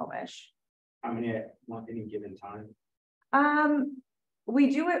at Snohomish. How many at any given time?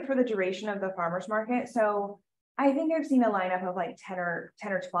 We do it for the duration of the farmers market. So I think I've seen a lineup of like 10 or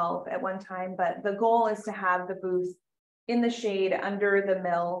 12 at one time, but the goal is to have the booth in the shade under the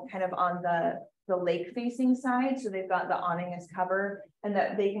mill, kind of on the lake facing side. So they've got the awning as cover, and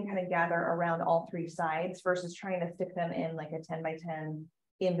that they can kind of gather around all three sides versus trying to stick them in like a 10 by 10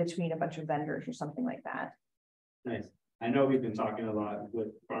 in between a bunch of vendors or something like that. Nice. I know we've been talking a lot with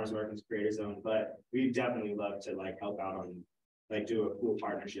Farmers Market's Creator Zone, but we definitely love to like help out on, like do a cool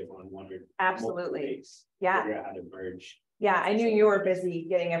partnership on one or Absolutely. days, Yeah. figure out how to merge. Yeah, I knew you were busy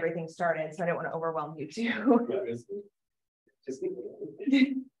getting everything started, so I didn't want to overwhelm you too.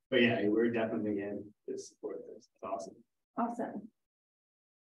 But yeah, we're definitely in to support this. It's awesome. Awesome.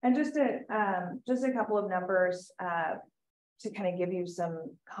 And just a couple of numbers to kind of give you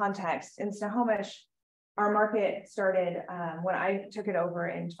some context. In Snohomish, our market started when I took it over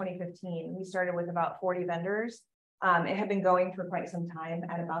in 2015. We started with about 40 vendors. It had been going for quite some time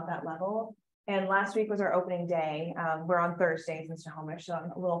at about that level. And last week was our opening day. We're on Thursdays in Snohomish, so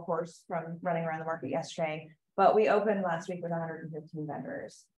I'm a little hoarse from running around the market yesterday. But we opened last week with 115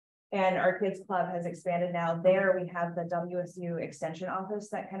 vendors. And our kids club has expanded now. There we have the WSU extension office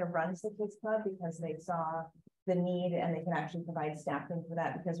that kind of runs the kids club because they saw the need and they can actually provide staffing for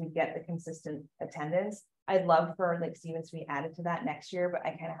that because we get the consistent attendance. I'd love for Lake Stevens to be added to that next year, but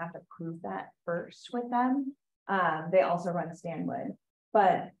I kind of have to prove that first with them. They also run Stanwood,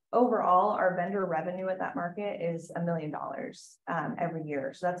 but overall our vendor revenue at that market is $1 million every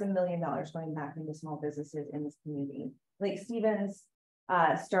year. So that's $1 million going back into small businesses in this community. Lake Stevens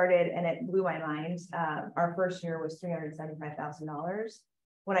started and it blew my mind. Our first year was $375,000.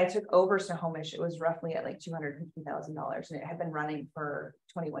 When I took over Snohomish, it was roughly at like $250,000 and it had been running for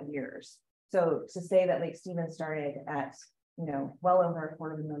 21 years. So to say that Lake Stevens started at, you know, well over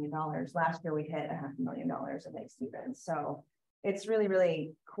 $250,000, last year we hit $500,000 at Lake Stevens. So it's really,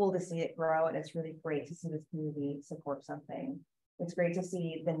 really cool to see it grow. And it's really great to see this community support something. It's great to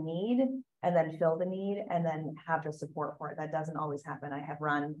see the need and then fill the need and then have the support for it. That doesn't always happen. I have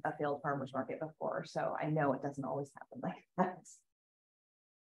run a field farmers market before, so I know it doesn't always happen like that.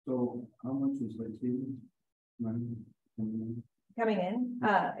 So how much is Lake Stevens money coming in?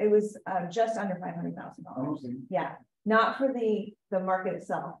 It was just under $500,000. Yeah, not for the market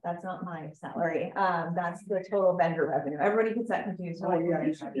itself. That's not my salary. That's the total vendor revenue. Everybody gets that confused. Oh, yeah,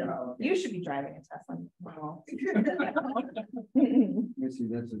 You should be driving a Tesla. Wow. Let's see,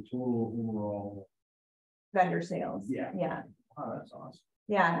 that's a total overall Vendor sales. Yeah. Yeah. Oh, that's awesome.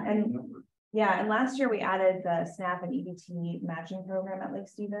 Yeah, and last year we added the SNAP and EBT matching program at Lake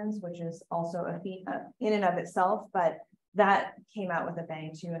Stevens, which is also a fee in and of itself, but that came out with a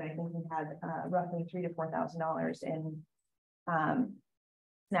bang too. And I think we had roughly $3,000 to $4,000 in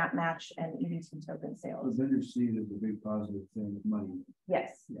SNAP match and EBT token sales. The vendor seed is a big positive thing with money.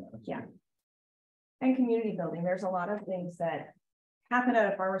 Yes. Yeah. Good. And community building. There's a lot of things that happen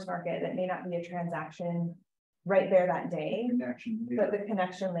at a farmer's market that may not be a transaction right there that day, but the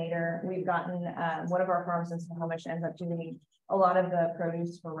connection later. We've gotten one of our farms in Snohomish ends up doing a lot of the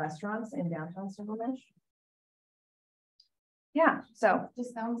produce for restaurants in downtown Snohomish. Yeah, so it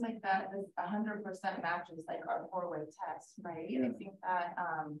just sounds like that is 100% matches like our 4-way test, right? Yeah. I think that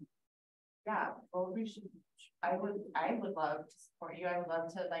yeah, well, we should. I would love to support you. I would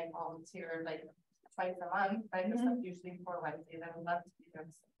love to like volunteer like twice a month, but it's usually 4 Wednesdays. I would love to be there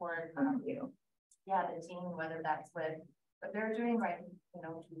to support you. Yeah, the team, whether that's with what they're doing, right? You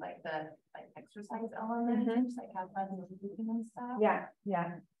know, like the exercise element, just like have fun with cooking and stuff. Yeah,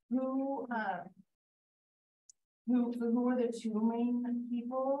 yeah. Who are the two main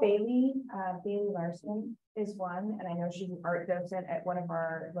people? Bailey Larson is one, and I know she's an art docent at one of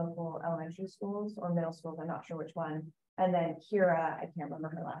our local elementary schools or middle schools. I'm not sure which one. And then Kira, I can't remember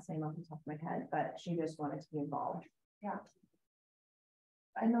her last name off the top of my head, but she just wanted to be involved. Yeah.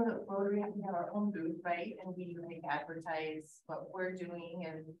 I know that Rotary, we have our own booth, right? And we like advertise what we're doing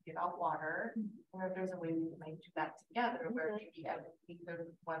and give out water. Or if there's a way we can like do that together, where maybe there's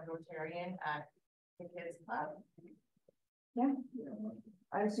one Rotarian at the kids club. Yeah,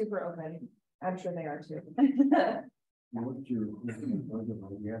 I'm super open. I'm sure they are too. What's your budget?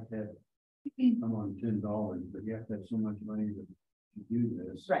 You have to have, I'm on $10, but you have to have so much money to do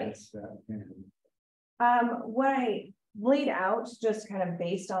this. Right. That what I laid out, just kind of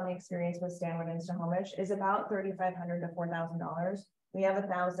based on the experience with Stanwood and Snohomish, is about $3,500 to $4,000. We have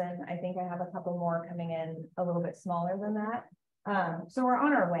 1,000. I think I have a couple more coming in a little bit smaller than that. So we're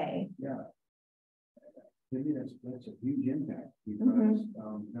on our way. Yeah. Maybe that's a huge impact because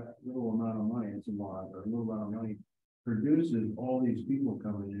that little amount of money, it's a lot, or a little amount of money produces all these people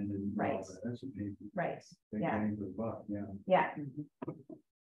coming in and right. That's a big, big yeah. Bang for the buck. Yeah. Yeah.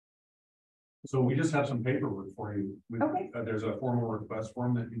 So we just have some paperwork for you. Okay. There's a formal request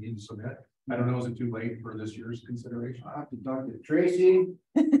form that you need to submit. I don't know, is it too late for this year's consideration? I have to talk to Tracy.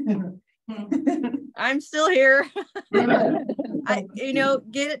 I'm still here.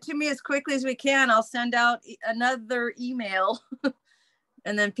 Get it to me as quickly as we can. I'll send out another email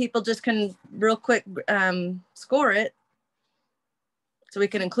and then people just can real quick score it so we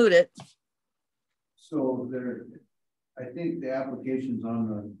can include it. So there, I think the application's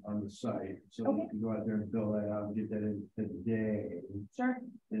on the site, so Okay. you can go out there and fill that out and get that in today. Sure.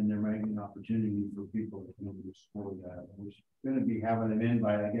 And there might be an opportunity for people to come over to explore that. We're gonna be having them in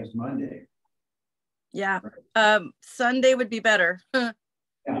by, I guess, Monday. Yeah, Sunday would be better. Oh,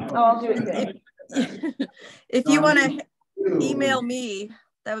 I'll do it today. If you want to email me,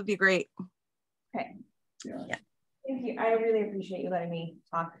 that would be great. Okay. Yeah. Thank you. I really appreciate you letting me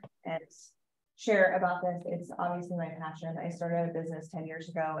talk and share about this. It's obviously my passion. I started a business 10 years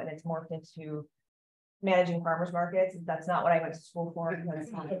ago and it's morphed into managing farmers markets. That's not what I went to school for.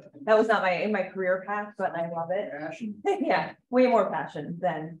 That was not in my career path, but I love it. Passion. Yeah, way more passion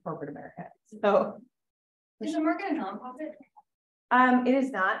than corporate America. So Is the market a nonprofit? it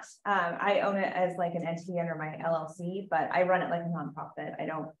is not. I own it as like an entity under my LLC, but I run it like a nonprofit. I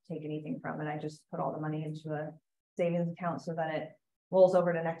don't take anything from it. I just put all the money into a savings account so that it rolls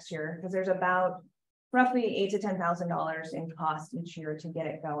over to next year, because there's about roughly $8,000 to $10,000 in cost each year to get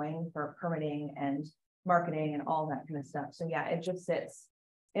it going for permitting and marketing and all that kind of stuff. So yeah, it just sits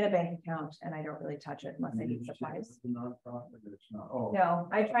in a bank account and I don't really touch it unless I need supplies. Nonprofit, it's not. Oh. No,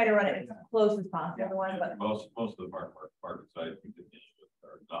 I try to run it as close as possible, but Most of the market sites we did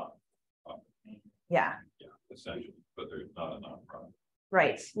are not. yeah. Yeah, essentially, but there's not a nonprofit.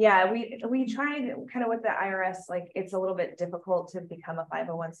 Right. Yeah, we tried kind of with the IRS, like it's a little bit difficult to become a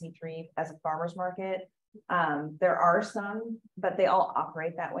 501c3 as a farmer's market. There are some, but they all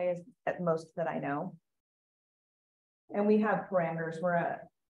operate that way at most that I know. And we have parameters. We're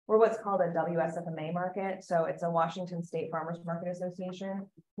what's called a WSFMA market. So it's a Washington State Farmers Market Association.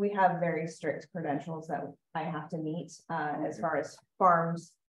 We have very strict credentials that I have to meet as far as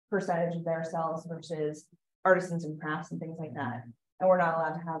farms percentage of their sales versus artisans and crafts and things like that. And we're not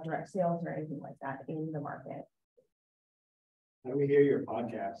allowed to have direct sales or anything like that in the market. How do we hear your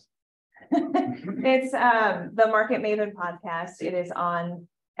podcast? It's the Market Maven podcast. It is on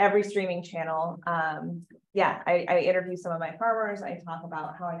every streaming channel. Yeah, I interview some of my farmers. I talk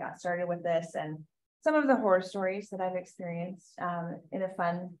about how I got started with this and some of the horror stories that I've experienced in a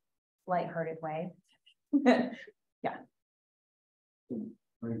fun, lighthearted way. Yeah.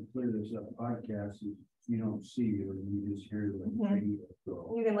 Right, clear this up. Podcast is you don't see it, you just hear the radio.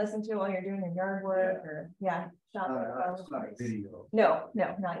 So. You can listen to it while you're doing your yard work or shop. It's not video. No,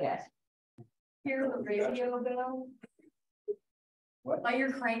 not yet. Hear the radio bill? What? While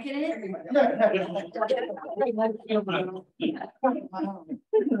you're cranking it?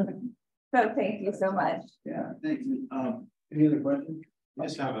 So thank you so much. Yeah, thanks. Any other questions? I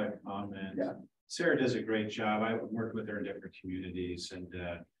just have a comment. Yeah. Sarah does a great job. I worked with her in different communities and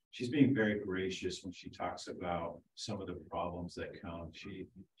she's being very gracious when she talks about some of the problems that come.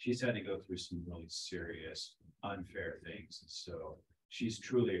 She's had to go through some really serious, unfair things. And so she's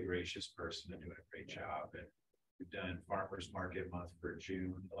truly a gracious person and doing a great job. And we've done Farmers Market Month for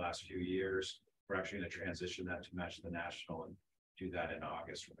June the last few years. We're actually going to transition that to match the national and do that in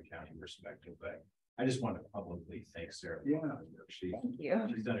August from a county perspective. But I just want to publicly thank Sarah. Yeah. Thank you.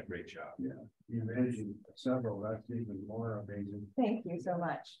 She's done a great job. Yeah, you mentioned several, that's even more amazing. Thank you so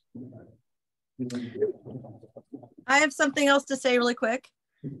much. I have something else to say really quick.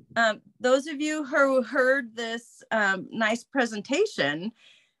 Those of you who heard this nice presentation,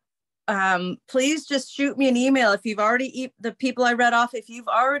 please just shoot me an email if you've already, the people I read off, if you've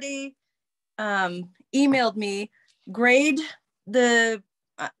already emailed me, grade the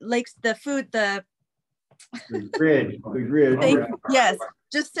grid. Yes,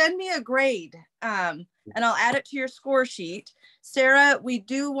 just send me a grade and I'll add it to your score sheet. Sarah, we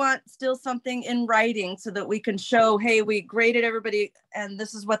do want still something in writing so that we can show, hey, we graded everybody and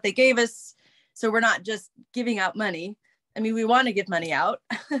this is what they gave us. So we're not just giving out money. I mean, we want to give money out.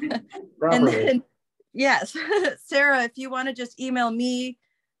 And then, yes, Sarah, if you want to just email me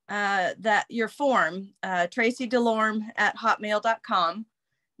that your form, tracydelorme@hotmail.com,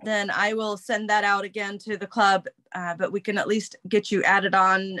 then I will send that out again to the club, but we can at least get you added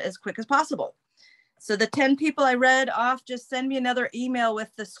on as quick as possible. So the 10 people I read off, just send me another email with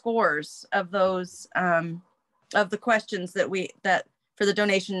the scores of those, of the questions that for the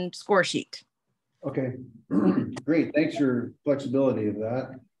donation score sheet. Okay, great. Thanks for flexibility of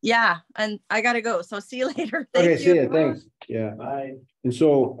that. Yeah, and I gotta go. So see you later. Thank you. See you. Thanks. Yeah. Bye. And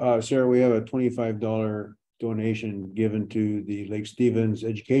so, Sarah, we have a $25 donation given to the Lake Stevens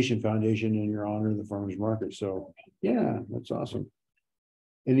Education Foundation in your honor of the farmers market. So yeah, that's awesome.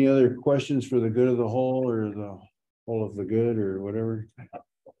 Any other questions for the good of the whole or the whole of the good or whatever?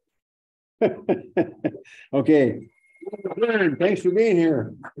 Okay. Thanks for being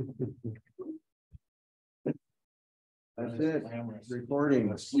here. That's it. Recording.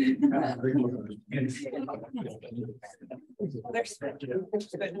 There's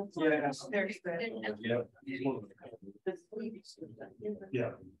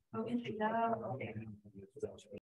Yeah. Oh,